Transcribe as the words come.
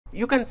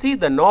You can see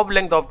the knob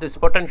length of this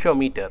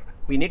potentiometer.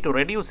 We need to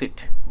reduce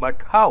it.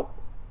 But how?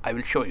 I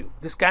will show you.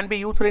 This can be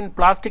used in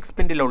plastic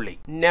spindle only.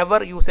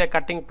 Never use a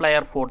cutting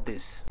plier for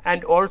this.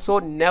 And also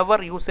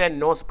never use a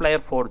nose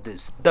plier for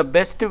this. The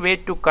best way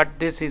to cut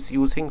this is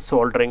using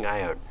soldering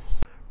iron.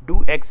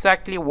 Do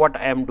exactly what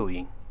I am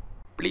doing.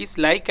 Please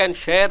like and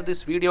share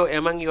this video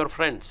among your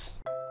friends.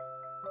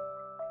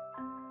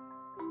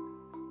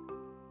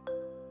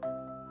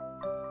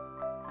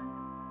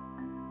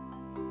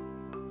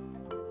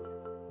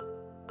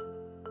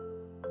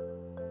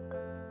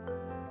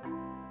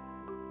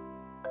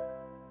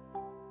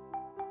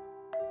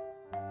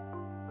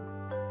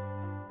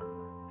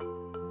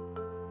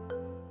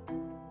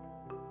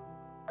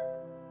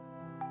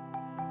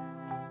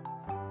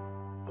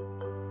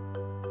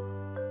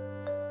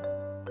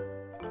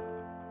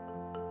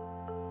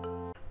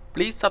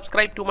 Please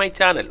subscribe to my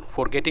channel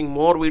for getting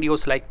more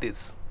videos like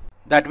this.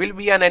 That will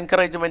be an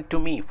encouragement to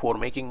me for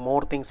making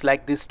more things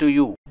like this to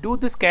you. Do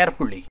this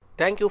carefully.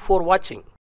 Thank you for watching.